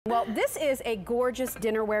Well, this is a gorgeous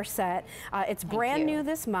dinnerware set. It's brand new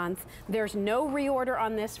this month. There's no reorder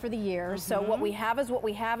on this for the year, so what we have is what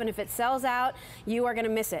we have, and if it sells out, you are going to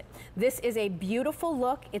miss it. This is a beautiful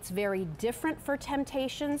look. It's very different for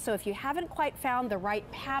Temp-tations, so if you haven't quite found the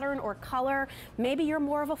right pattern or color, maybe you're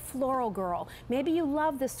more of a floral girl. Maybe you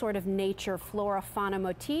love this sort of nature flora fauna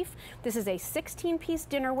motif. This is a 16-piece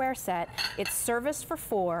dinnerware set. It's serviced for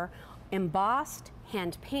 4, embossed,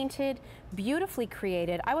 hand-painted, beautifully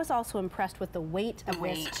created. I was also impressed with the weight of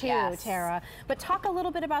this too, Tara. But talk a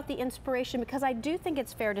little bit about the inspiration, because I do think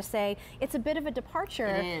it's fair to say it's a bit of a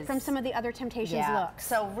departure from some of the other Temp-tations looks.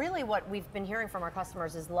 So really what we've been hearing from our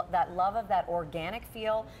customers is that love of that organic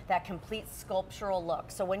feel, that complete sculptural look.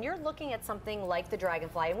 So when you're looking at something like the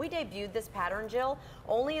Dragonfly, and we debuted this pattern, Jill,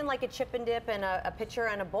 only in like a chip and dip and a pitcher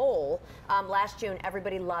and a bowl last June.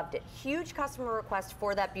 Everybody loved it. Huge customer request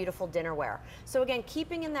for that beautiful dinnerware. So again,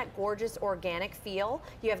 keeping in that gorgeous organic feel,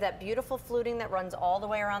 you have that beautiful fluting that runs all the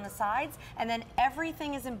way around the sides, and then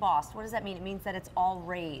everything is embossed. What does that mean? It means that it's all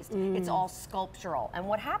raised, it's all sculptural. And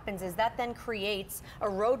what happens is that then creates a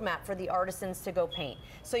roadmap for the artisans to go paint.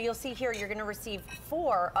 So you'll see here, you're gonna receive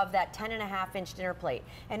 4 of that 10.5-inch dinner plate.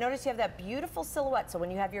 And notice you have that beautiful silhouette, so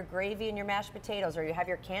when you have your gravy and your mashed potatoes, or you have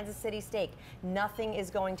your Kansas City steak, nothing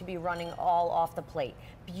is going to be running all off the plate.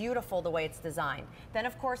 Beautiful the way it's designed. Then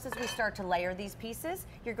of course, as we start to layer these pieces,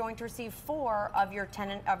 you're going to receive 4 of your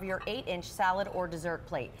 8-inch salad or dessert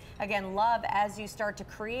plate. Again, love as you start to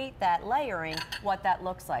create that layering, what that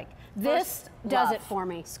looks like. This does it for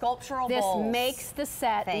me. Sculptural bowls. This makes the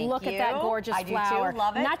set. Look at that gorgeous flower. I do too,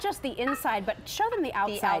 love it. Not just the inside, but show them the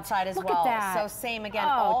outside. The outside as well. Look at that. So same again,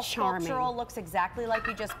 all sculptural, looks exactly like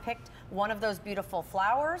you just picked one of those beautiful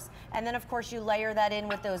flowers. And then of course you layer that in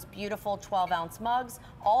with those beautiful 12-ounce mugs,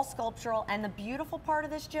 all sculptural. And the beautiful part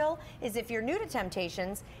of this, Jill, is if you're new to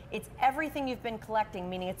Temp-tations, it's everything you've been collecting,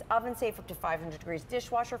 meaning it's oven safe up to 500 degrees,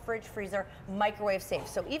 dishwasher, fridge, freezer, microwave safe.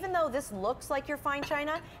 So even though this looks like your fine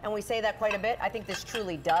china, and we say that quite a bit, I think this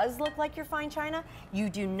truly does look like your fine china, you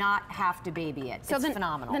do not have to baby it. So it's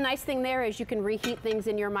phenomenal. The nice thing there is you can reheat things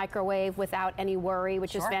in your microwave without any worry,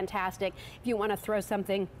 which is fantastic. If you want to throw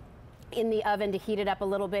something in the oven to heat it up a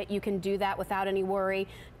little bit, you can do that without any worry.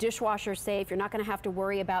 Dishwasher safe. You're not going to have to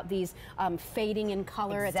worry about these fading in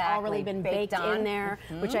color. It's already been baked in there,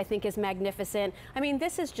 which I think is magnificent. I mean,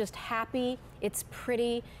 this is just happy. It's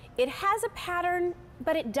pretty. It has a pattern,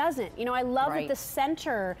 but it doesn't. You know, I love that the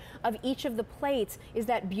center of each of the plates is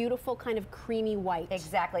that beautiful kind of creamy white.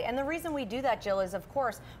 Exactly. And the reason we do that, Jill, is of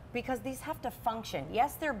course because these have to function.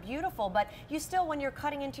 Yes, they're beautiful, but you still, when you're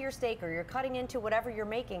cutting into your steak or you're cutting into whatever you're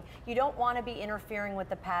making, you don't want to be interfering with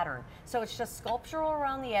the pattern. So it's just sculptural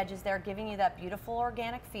around the edges there, giving you that beautiful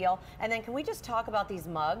organic feel. And then can we just talk about these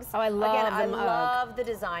mugs? Oh, I love them. Again, I love the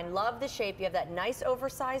design, love the shape. You have that nice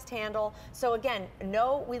oversized handle. So again,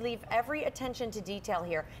 no, we leave every attention to detail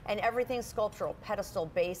here, and everything's sculptural. Pedestal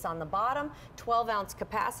base on the bottom, 12-ounce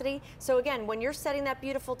capacity. So again, when you're setting that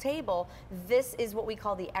beautiful table, this is what we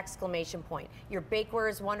call the exclamation point. Your bakeware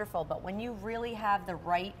is wonderful, but when you really have the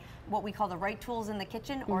right, what we call the right tools in the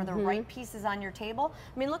kitchen, or the right pieces on your table,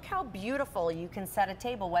 I mean, look how beautiful you can set a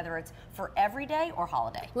table, whether it's for everyday or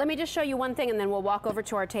holiday. Let me just show you one thing, and then we'll walk over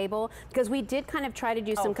to our table, because we did kind of try to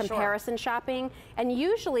do some comparison shopping, and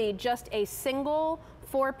usually just a single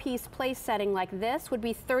 4-piece place setting like this would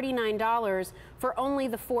be $39 for only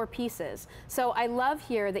the 4 pieces. So I love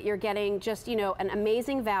here that you're getting just, you know, an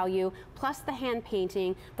amazing value, plus the hand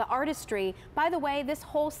painting, the artistry. By the way, this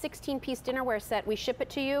whole 16-piece dinnerware set, we ship it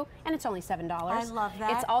to you, and it's only $7. I love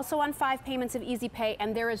that. It's also on 5 payments of Easy Pay,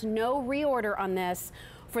 and there is no reorder on this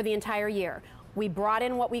for the entire year. We brought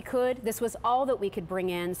in what we could. This was all that we could bring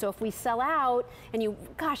in. So if we sell out, and you,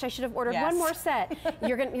 gosh, I should have ordered one more set,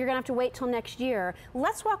 you're gonna have to wait till next year.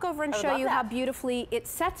 Let's walk over and show you how beautifully it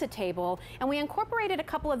sets a table. And we incorporated a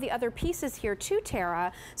couple of the other pieces here too,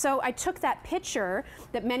 Tara. So I took that pitcher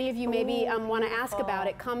that many of you maybe want to ask about.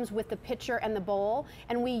 It comes with the pitcher and the bowl,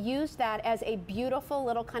 and we used that as a beautiful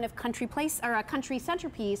little kind of country place, or a country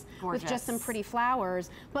centerpiece with just some pretty flowers.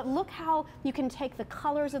 But look how you can take the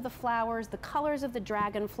colors of the flowers, the colors of the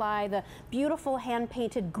Dragonfly, the beautiful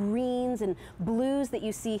hand-painted greens and blues that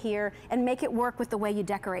you see here, and make it work with the way you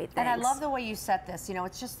decorate things. And I love the way you set this. You know,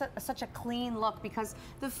 it's just such a clean look, because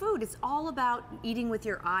the food, it's all about eating with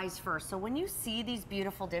your eyes first. So when you see these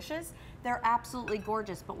beautiful dishes, they're absolutely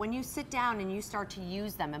gorgeous. But when you sit down and you start to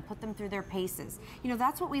use them and put them through their paces, you know,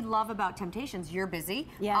 that's what we love about Temp-tations. You're busy,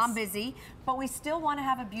 I'm busy, but we still want to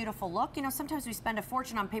have a beautiful look. You know, sometimes we spend a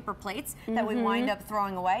fortune on paper plates that we wind up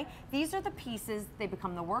throwing away. These are the pieces pieces. They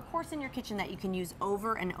become the workhorse in your kitchen that you can use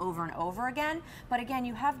over and over and over again. But again,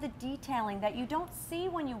 you have the detailing that you don't see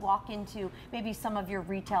when you walk into maybe some of your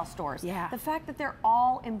retail stores. Yeah. The fact that they're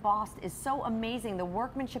all embossed is so amazing. The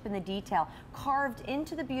workmanship and the detail carved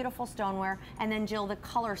into the beautiful stoneware, and then Jill, the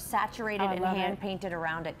color saturated and hand painted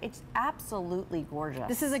around it. It's absolutely gorgeous.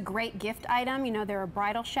 This is a great gift item. You know, there are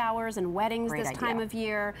bridal showers and weddings this time of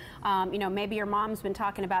year. You know, maybe your mom's been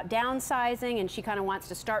talking about downsizing and she kind of wants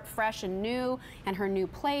to start fresh and new in her new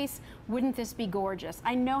place. Wouldn't this be gorgeous?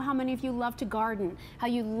 I know how many of you love to garden, how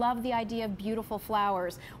you love the idea of beautiful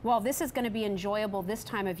flowers. Well, this is going to be enjoyable this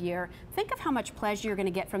time of year. Think of how much pleasure you're going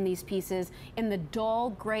to get from these pieces in the dull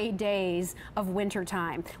gray days of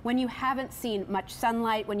wintertime, when you haven't seen much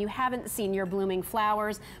sunlight, when you haven't seen your blooming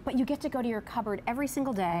flowers, but you get to go to your cupboard every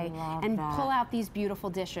single day and pull out these beautiful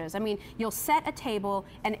dishes. I mean, you'll set a table,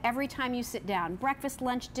 and every time you sit down, breakfast,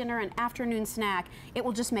 lunch, dinner, and afternoon snack, it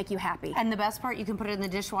will just make you happy. And the best part, you can put it in the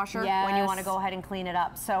dishwasher when you want to go ahead and clean it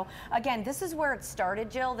up. So again, this is where it started,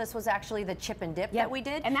 Jill. This was actually the chip and dip that we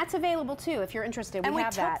did. And that's available too if you're interested. We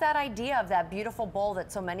took that idea of that beautiful bowl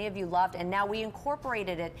that so many of you loved, and now we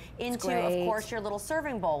incorporated it into, of course, your little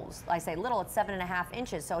serving bowls. I say little, it's 7.5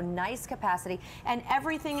 inches, so nice capacity. And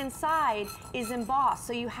everything inside is embossed.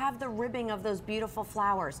 So you have the ribbing of those beautiful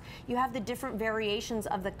flowers. You have the different variations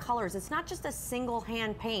of the colors. It's not just a single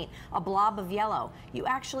hand paint, a blob of yellow. You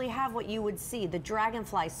actually have what you would see. The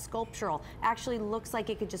Dragonfly sculptural actually looks like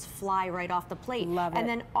it could just fly right off the plate. Love it. And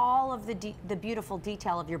then all of the beautiful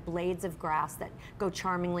detail of your blades of grass that go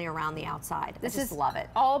charmingly around the outside. I just love it.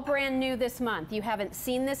 All brand new this month. You haven't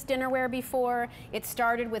seen this dinnerware before. It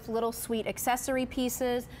started with little sweet accessory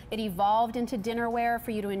pieces. It evolved into dinnerware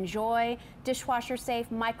for you to enjoy. Dishwasher safe,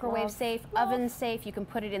 microwave safe, oven safe. You can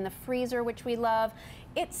put it in the freezer, which we love.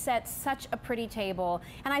 It sets such a pretty table.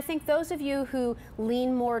 And I think those of you who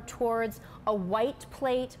lean more towards a white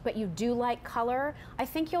plate, but you do like color, I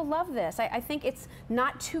think you'll love this. I think it's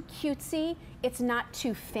not too cutesy. It's not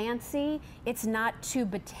too fancy. It's not too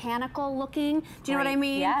botanical looking. Do you know what I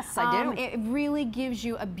mean? Yes, I do. It really gives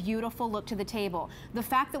you a beautiful look to the table. The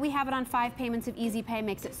fact that we have it on 5 payments of Easy Pay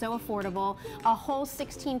makes it so affordable. A whole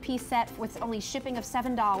 16-piece set with only shipping of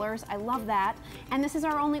 $7. I love that. And this is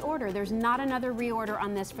our only order. There's not another reorder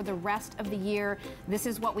on this for the rest of the year. This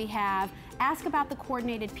is what we have. Ask about the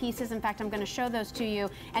coordinated pieces. In fact, I'm going to show those to you.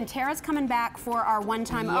 And Tara's coming back for our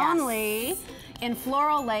one-time only in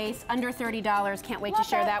floral lace, under $30. Can't wait to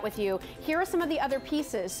share that with you. Here are some of the other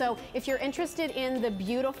pieces. So if you're interested in the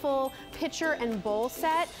beautiful pitcher and bowl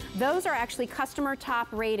set, those are actually customer top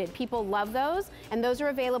rated. People love those, and those are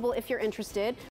available if you're interested.